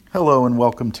Hello and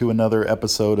welcome to another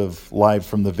episode of Live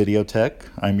from the Vidéothèque.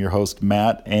 I'm your host,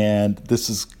 Matt, and this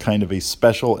is kind of a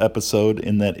special episode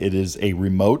in that it is a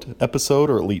remote episode,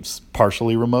 or at least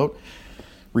partially remote,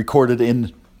 recorded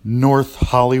in North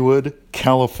Hollywood,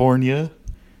 California,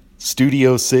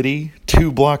 Studio City,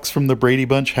 2 blocks from the Brady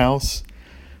Bunch house,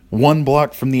 1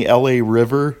 block from the LA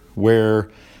River, where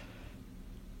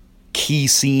key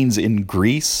scenes in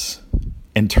Grease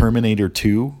and Terminator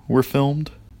 2 were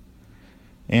filmed,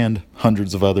 and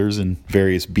hundreds of others in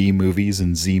various B movies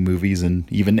and Z movies and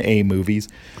even A movies.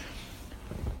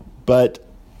 But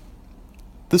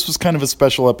this was kind of a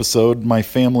special episode. My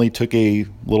family took a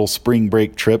little spring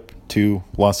break trip to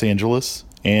Los Angeles,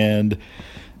 and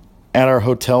at our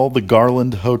hotel, the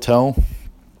Garland Hotel,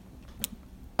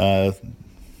 my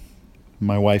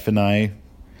wife and I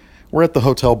were at the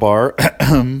hotel bar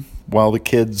while the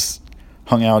kids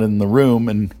hung out in the room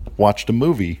and watched a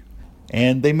movie.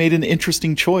 And they made an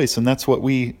interesting choice, and that's what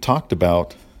we talked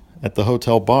about at the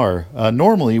hotel bar.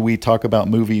 Normally, we talk about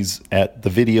movies at the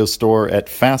video store at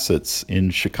Facets in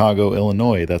Chicago,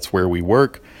 Illinois. That's where we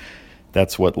work.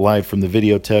 That's what Live from the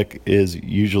Vidéothèque is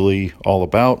usually all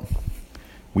about.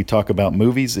 We talk about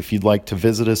movies. If you'd like to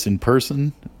visit us in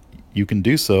person, you can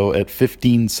do so at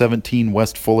 1517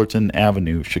 West Fullerton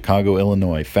Avenue, Chicago,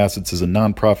 Illinois. Facets is a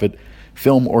nonprofit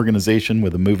film organization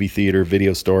with a movie theater,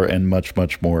 video store, and much,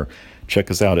 much more. Check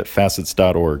us out at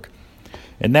facets.org.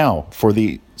 And now for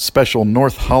the special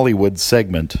North Hollywood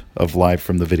segment of Live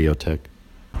from the Vidéothèque.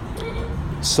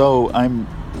 So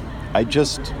I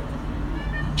just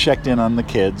checked in on the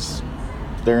kids.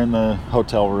 They're in the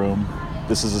hotel room.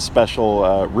 This is a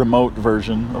special remote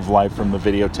version of Live from the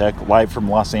Vidéothèque, live from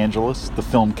Los Angeles, the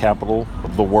film capital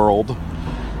of the world.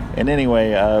 And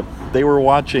anyway, they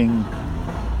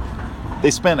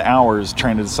spent hours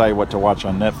trying to decide what to watch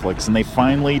on Netflix, and they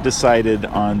finally decided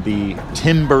on the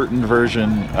Tim Burton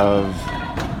version of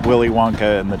Willy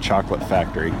Wonka and the Chocolate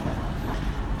Factory,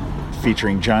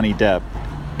 featuring Johnny Depp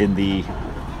in the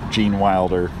Gene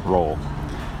Wilder role.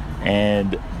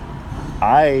 And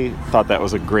I thought that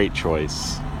was a great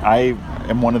choice. I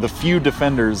am one of the few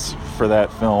defenders for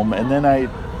that film, and then I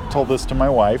told this to my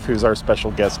wife, who's our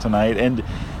special guest tonight, and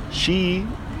she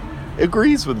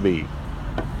agrees with me.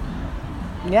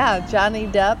 Yeah, Johnny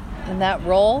Depp in that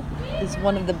role is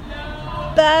one of the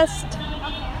best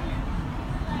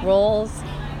roles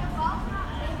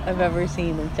I've ever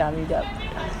seen of Johnny Depp.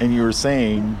 And you were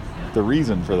saying the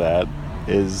reason for that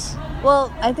is...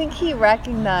 Well, I think he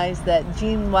recognized that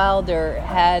Gene Wilder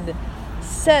had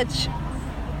such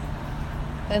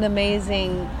an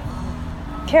amazing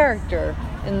character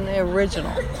in the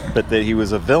original. But that he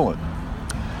was a villain.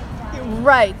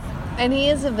 Right. And he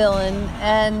is a villain,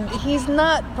 and he's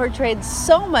not portrayed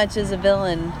so much as a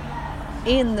villain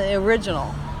in the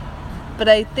original. But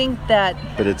I think that...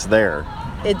 But it's there.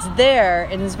 It's there,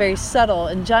 and it's very subtle,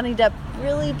 and Johnny Depp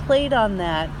really played on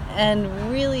that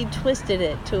and really twisted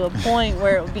it to a point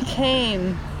where it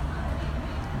became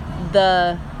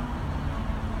the...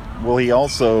 Well, he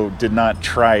also did not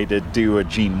try to do a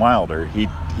Gene Wilder. He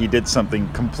did something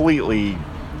completely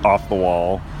off the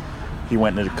wall. He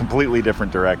went in a completely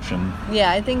different direction.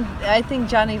 Yeah, I think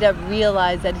Johnny Depp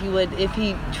realized that he would, if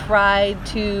he tried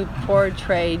to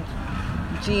portray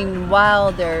Gene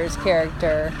Wilder's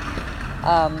character,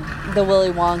 the Willy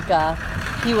Wonka,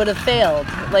 he would have failed.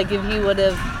 Like, if he would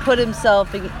have put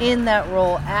himself in that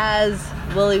role as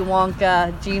Willy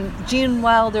Wonka, Gene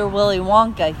Wilder, Willy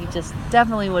Wonka, he just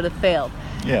definitely would have failed.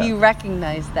 Yeah. He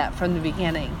recognized that from the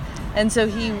beginning. And so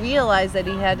he realized that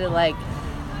he had to,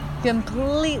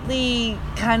 completely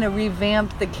kind of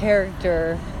revamp the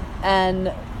character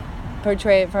and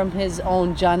portray it from his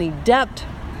own Johnny Depp.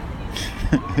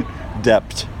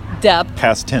 Depp.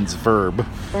 Past tense verb.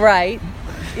 Right.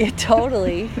 It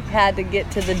totally had to get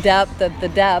to the depth of the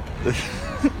Depp.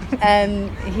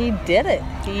 And he did it.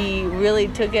 He really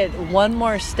took it one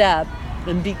more step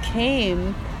and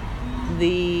became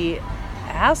the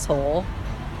asshole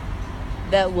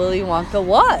that Willy Wonka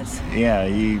was. Yeah,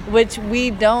 which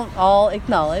we don't all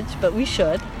acknowledge, but we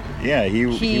should. Yeah,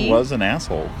 he was an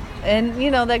asshole. And,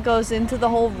 that goes into the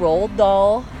whole Roald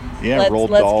Dahl. Yeah, Roald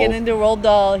Dahl. Let's get into Roald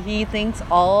Dahl. He thinks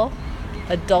all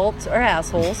adults are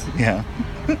assholes. Yeah.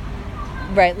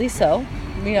 Rightly so.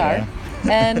 We are. Yeah.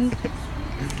 And,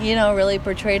 really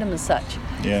portrayed him as such.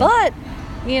 Yeah. But,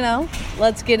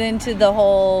 let's get into the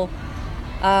whole...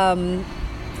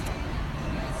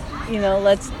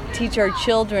 let's teach our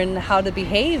children how to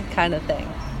behave kind of thing,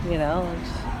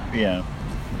 Yeah,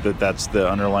 that's the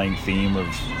underlying theme of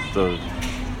the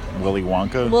Willy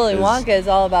Wonka. Willy Wonka is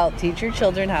all about teach your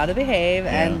children how to behave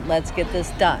Yeah. and let's get this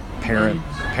done.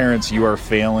 Parents, you are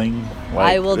failing.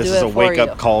 I will do it for you. This is a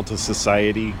wake-up call to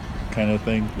society kind of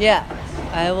thing. Yeah,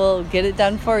 I will get it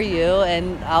done for you,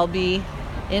 and I'll be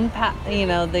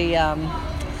the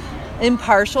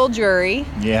impartial jury.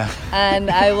 Yeah. And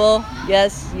I will,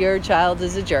 yes, your child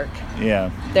is a jerk.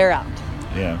 Yeah. They're out.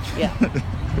 Yeah. Yeah.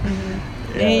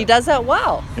 Yeah. And he does that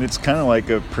well. And it's kind of like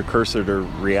a precursor to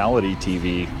reality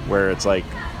TV, where it's like,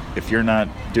 if you're not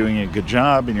doing a good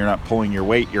job and you're not pulling your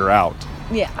weight, you're out.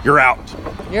 Yeah. You're out.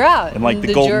 You're out. And like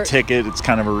the golden ticket, it's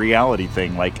kind of a reality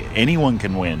thing. Like anyone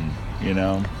can win, you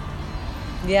know?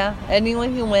 Yeah,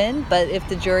 anyone can win, but if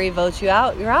the jury votes you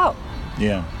out, you're out.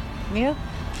 Yeah. Yeah.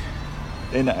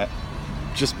 And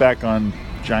just back on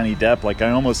Johnny Depp, like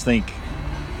I almost think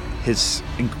his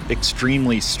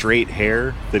extremely straight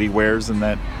hair that he wears in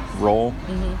that role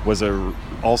was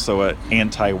also an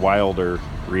anti-Wilder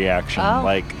reaction.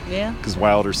 Because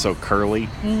Wilder's so curly,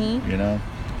 you know?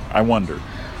 I wonder.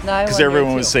 Because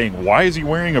everyone was saying, why is he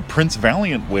wearing a Prince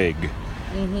Valiant wig?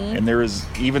 And there was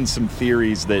even some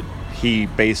theories that he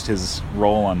based his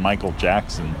role on Michael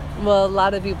Jackson. Well, a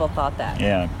lot of people thought that.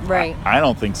 Yeah. Right. I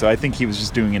don't think so. I think he was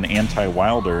just doing an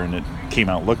anti-Wilder, and it came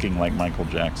out looking like Michael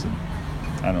Jackson.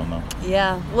 I don't know.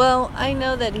 Yeah. Well, I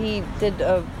know that he did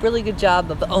a really good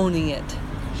job of owning it.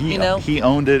 He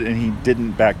owned it, and he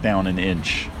didn't back down an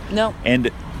inch. No. And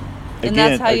again,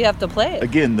 that's how you have to play it.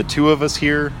 Again, the two of us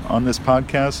here on this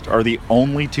podcast are the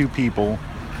only two people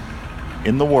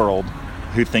in the world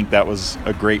who think that was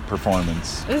a great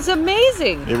performance. It's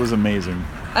amazing. It was amazing.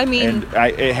 I mean... And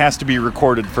it has to be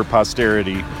recorded for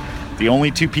posterity. The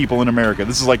only two people in America.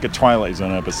 This is like a Twilight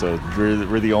Zone episode.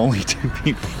 We're the only two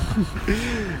people.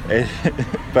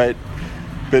 But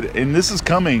and this is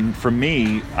coming from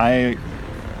me. I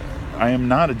am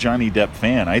not a Johnny Depp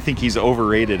fan. I think he's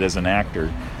overrated as an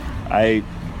actor. I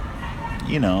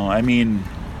kind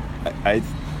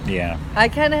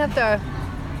of have to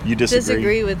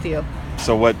disagree with you.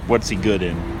 So what's he good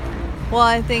in? Well,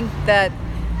 I think that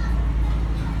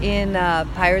in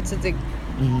Pirates of the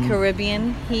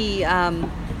Caribbean, he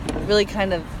really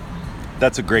kind of...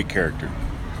 That's a great character.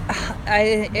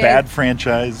 Bad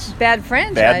franchise. Bad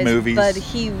franchise. Bad movies. But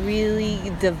he really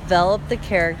developed the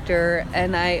character,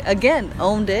 and I, again,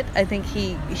 owned it. I think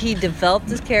he developed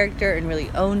his character and really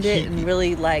owned it, and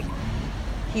really, like,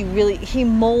 he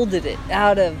molded it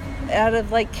out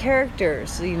of like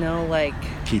characters, you know, like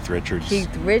Keith Richards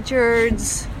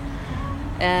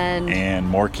and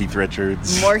more Keith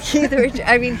Richards.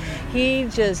 I mean, he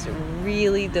just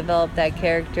really developed that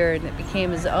character, and it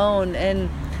became his own. And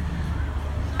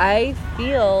I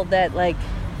feel that, like,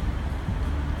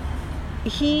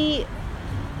 he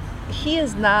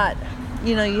is not,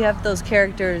 you know, you have those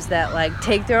characters that, like,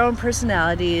 take their own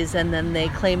personalities and then they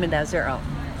claim it as their own,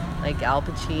 like Al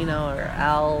Pacino or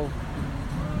Al,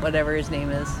 whatever his name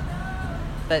is.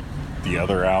 But the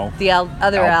other Al.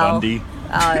 Other Al. Bundy.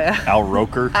 Al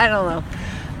Roker. I don't know.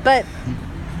 But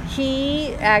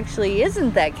he actually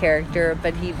isn't that character,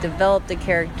 but he developed the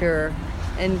character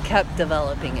and kept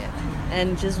developing it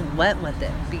and just went with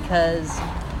it because...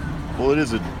 Well, it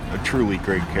is a truly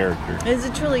great character. It's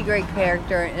a truly great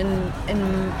character and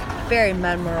very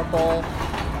memorable.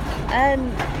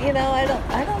 And, you know, I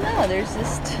don't know. There's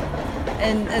just...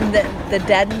 And the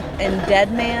Dead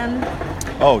Man.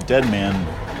 Oh, Dead Man.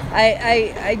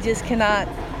 I just cannot...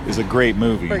 Is a great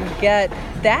movie. Forget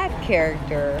that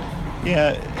character.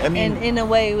 Yeah, I mean... And in a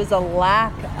way, it was a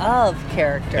lack of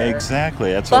character.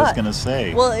 Exactly, that's what I was going to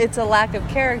say. Well, it's a lack of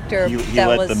character. He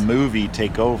let the movie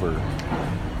take over.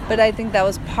 But I think that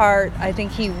was I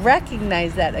think he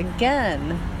recognized that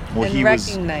again. Well, and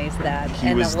recognized that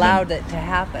and allowed it to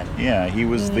happen. Yeah, he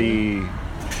was the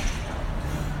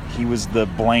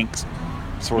blank,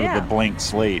 sort of the blank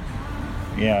slate.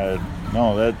 Yeah,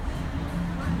 no, that...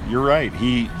 You're right.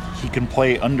 He can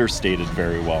play understated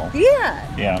very well.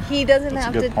 Yeah. Yeah. He doesn't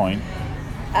have to... That's a good point.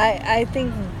 I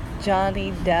think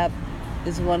Johnny Depp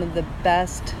is one of the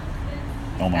best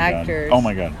actors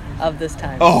of this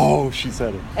time. Oh, she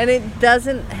said it. And it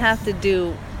doesn't have to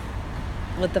do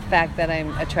with the fact that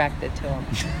I'm attracted to him,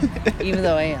 even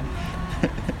though I am.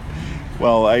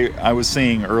 Well, I was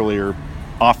saying earlier,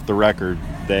 off the record,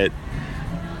 that,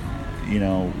 you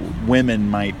know, women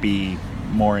might be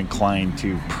more inclined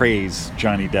to praise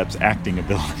Johnny Depp's acting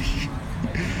ability.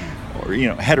 Or, you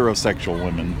know, heterosexual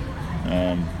women,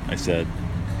 I said.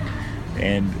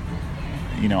 And,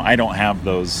 you know, I don't have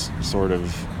those sort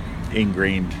of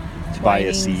ingrained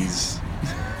biases.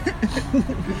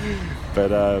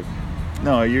 But,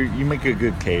 no, you make a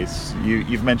good case.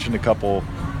 You've mentioned a couple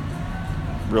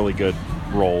really good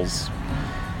roles.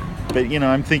 But, you know,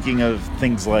 I'm thinking of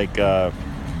things like, I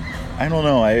don't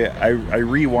know, I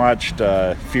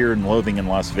rewatched Fear and Loathing in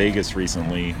Las Vegas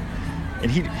recently,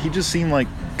 and he just seemed like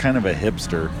kind of a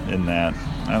hipster in that.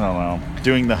 I don't know.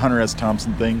 Doing the Hunter S.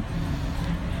 Thompson thing.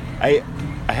 I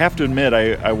have to admit,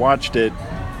 I watched it.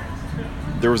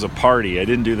 There was a party. I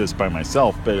didn't do this by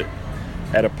myself, but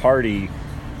at a party,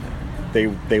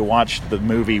 they watched the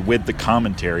movie with the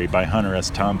commentary by Hunter S.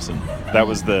 Thompson. That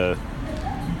was the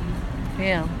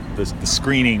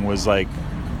screening was like,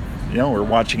 you know, we're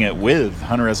watching it with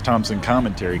Hunter S. Thompson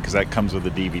commentary because that comes with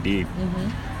the DVD.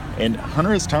 Mm-hmm. And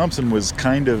Hunter S. Thompson was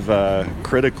kind of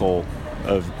critical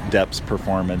of Depp's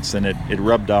performance, and it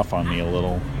rubbed off on me a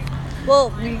little.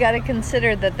 Well, you got to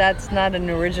consider that that's not an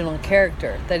original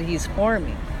character that he's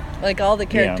forming. Like, all the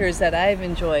characters that I've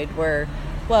enjoyed were,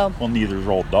 well, neither is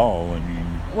Roald Dahl. I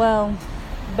mean, well,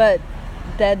 but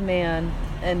Dead Man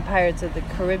and Pirates of the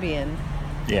Caribbean,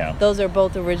 those are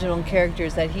both original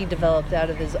characters that he developed out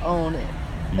of his own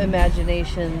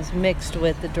imaginations, mixed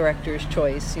with the director's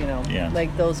choice. You know,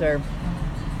 like those are.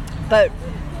 But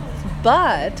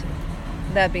that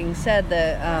being said,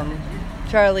 the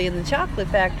Charlie and the Chocolate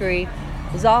Factory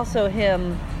was also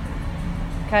him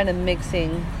kind of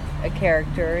mixing a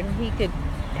character, and he could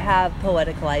have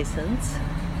poetic license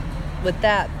with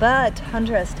that, but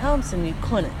Hunter S. Thompson, you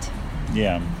couldn't.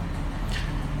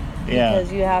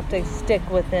 Because you have to stick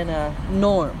within a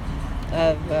norm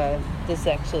of this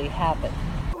actually happened.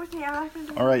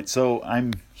 All right, so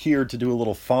I'm here to do a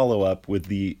little follow-up with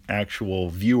the actual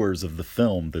viewers of the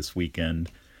film this weekend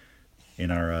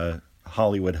in our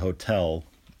Hollywood hotel,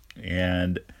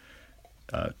 and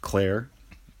Claire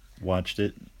watched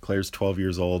it. Claire's 12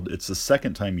 years old. It's the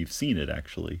second time you've seen it,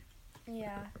 actually.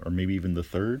 Yeah. Or maybe even the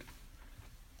third?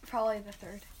 Probably the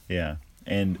third. Yeah.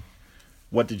 And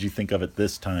what did you think of it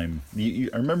this time? I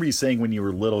remember you saying when you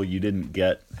were little you didn't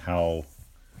get how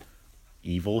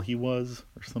evil he was,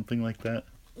 or something like that.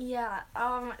 Yeah.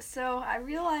 So I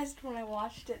realized when I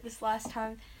watched it this last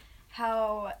time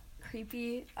how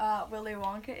creepy Willy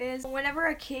Wonka is. Whenever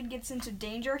a kid gets into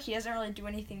danger, he doesn't really do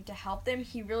anything to help them.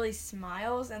 He really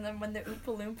smiles, and then when the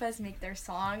Oompa Loompas make their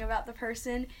song about the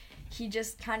person, he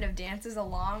just kind of dances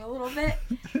along a little bit.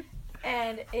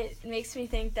 And it makes me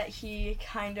think that he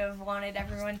kind of wanted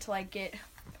everyone to, like, get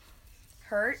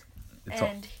hurt.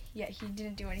 Yet he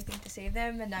didn't do anything to save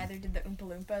them, and neither did the Oompa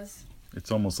Loompas.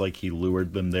 It's almost like he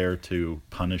lured them there to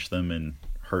punish them and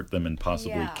hurt them and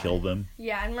possibly kill them.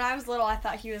 Yeah, and when I was little, I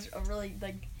thought he was a really,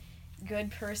 like,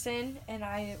 good person, and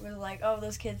I was like, oh,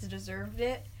 those kids deserved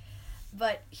it.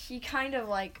 But he kind of,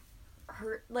 like,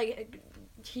 hurt, like,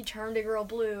 he turned a girl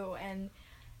blue, and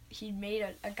he made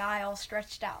a guy all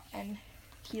stretched out, and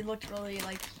he looked really,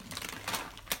 like,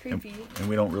 creepy. And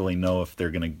we don't really know if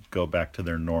they're going to go back to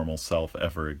their normal self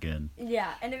ever again.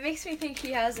 Yeah, and it makes me think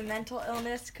he has a mental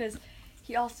illness, because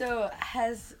he also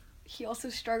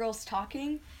struggles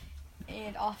talking,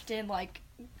 and often, like,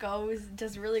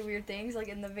 does really weird things. Like,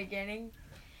 in the beginning,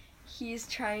 he's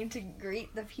trying to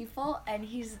greet the people, and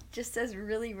he's just says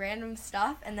really random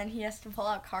stuff, and then he has to pull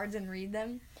out cards and read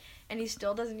them. And he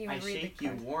still doesn't even read the cards. I shake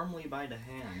you warmly by the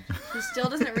hand. He still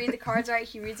doesn't read the cards right.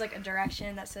 He reads, like, a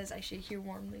direction that says, I shake you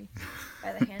warmly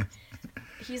by the hand.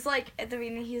 He's like, at the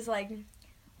beginning, he's like,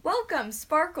 welcome,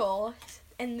 Sparkle,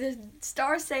 and the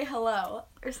stars say hello,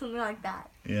 or something like that.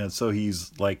 Yeah, so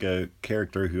he's like a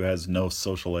character who has no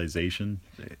socialization.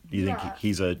 You think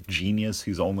he's a genius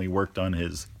who's only worked on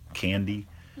his candy?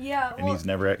 Yeah, and he's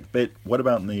never... But what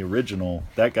about in the original?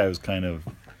 That guy was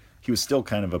he was still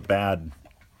kind of a bad...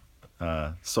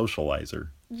 socializer.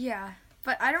 Yeah,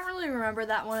 but I don't really remember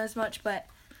that one as much, but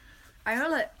I know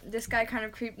that this guy kind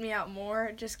of creeped me out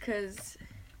more just because,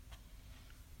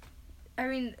 I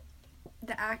mean,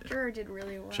 the actor did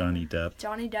really well. Johnny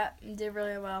Depp did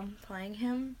really well playing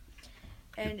him,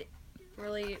 and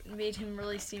really made him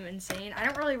really seem insane. I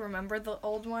don't really remember the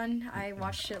old one. I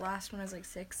watched it last when I was like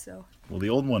 6, so. Well, the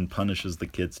old one punishes the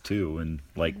kids too, and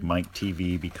like Mike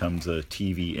TV becomes a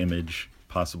TV image,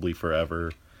 possibly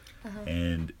forever.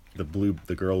 And the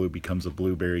girl who becomes a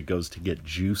blueberry goes to get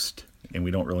juiced, and we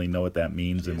don't really know what that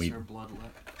means. And her blood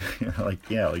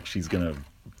like she's gonna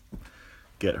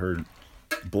get her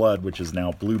blood, which is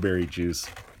now blueberry juice,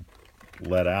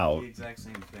 let out. The exact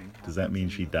same thing. Does that mean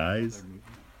she dies?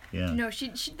 Yeah. No,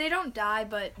 they don't die,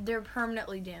 but they're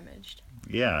permanently damaged.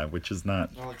 Yeah, which is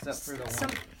not. Well, except for the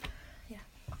one.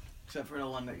 Except for the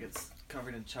one that gets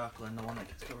covered in chocolate and the one that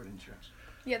gets covered in trash.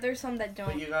 Yeah, there's some that don't.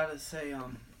 But you gotta say,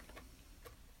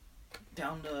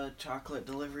 down the chocolate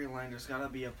delivery line, there's gotta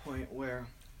be a point where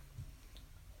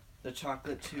the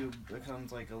chocolate tube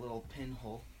becomes like a little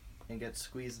pinhole and gets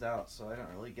squeezed out. So I don't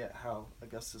really get how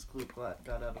Augustus Gloop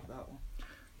got out of that one.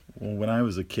 Well, when I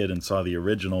was a kid and saw the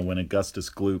original, when Augustus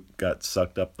Gloop got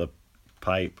sucked up the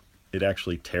pipe, it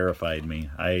actually terrified me.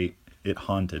 It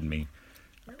haunted me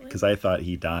because I thought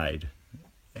he died.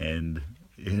 And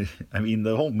I mean,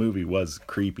 the whole movie was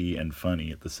creepy and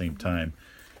funny at the same time.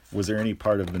 Was there any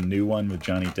part of the new one with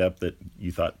Johnny Depp that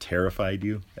you thought terrified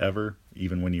you ever,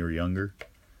 even when you were younger?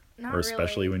 Not or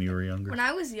especially really. when you were younger? When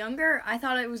I was younger, I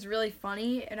thought it was really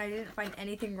funny, and I didn't find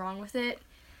anything wrong with it.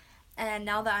 And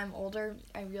now that I'm older,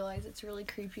 I realize it's really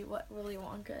creepy what Willy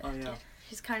Wonka did.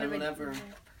 He's kind of whenever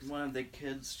one of the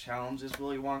kids challenges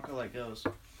Willy Wonka, like goes,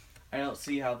 I don't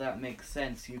see how that makes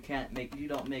sense. You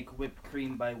don't make whipped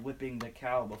cream by whipping the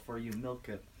cow before you milk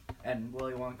it. And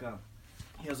Willy Wonka,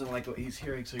 he doesn't like what he's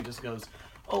hearing, so he just goes,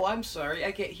 "Oh, I'm sorry,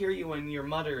 I can't hear you when you're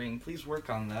muttering. Please work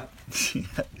on that."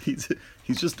 He's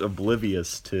just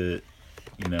oblivious to,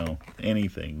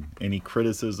 anything, any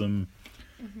criticism,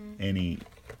 any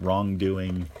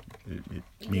wrongdoing.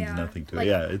 It means nothing to it.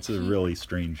 Yeah, it's a really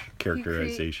strange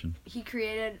characterization. He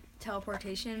created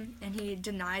teleportation, and he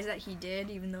denies that he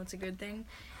did, even though it's a good thing.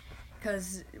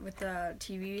 Because with the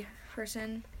TV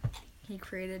person, he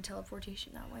created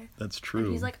teleportation that way. That's true.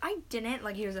 And he's like, I didn't.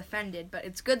 Like, he was offended, but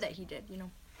it's good that he did,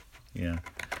 Yeah.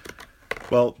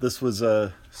 Well, this was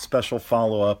a special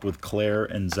follow-up with Claire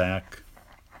and Zach.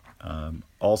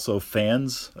 Also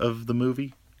fans of the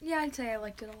movie. Yeah, I'd say I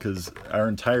liked it a lot. Because our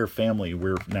entire family,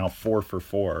 we're now 4 for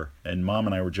 4. And Mom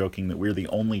and I were joking that we're the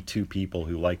only 2 people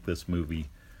who like this movie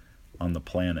on the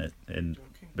planet.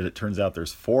 But it turns out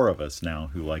there's 4 of us now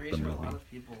who like the movie.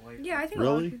 Yeah, I think a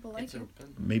lot of people like it.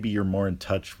 Maybe you're more in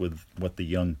touch with what the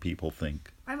young people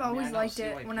think. I've always liked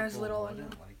it when I was little.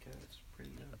 It's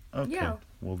pretty good. Okay. Yeah.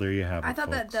 Well, there you have it, I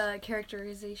thought folks. that the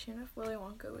characterization of Willy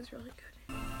Wonka was really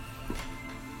good.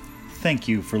 Thank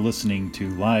you for listening to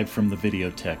Live from the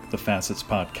Vidéothèque, the Facets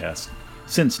podcast.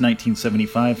 Since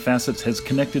 1975, Facets has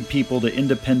connected people to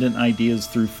independent ideas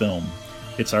through film.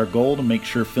 It's our goal to make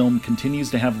sure film continues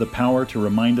to have the power to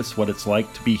remind us what it's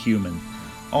like to be human.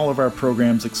 All of our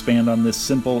programs expand on this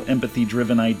simple,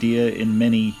 empathy-driven idea in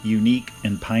many unique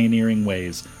and pioneering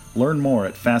ways. Learn more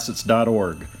at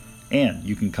facets.org. And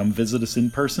you can come visit us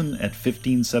in person at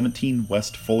 1517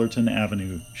 West Fullerton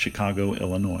Avenue, Chicago,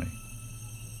 Illinois.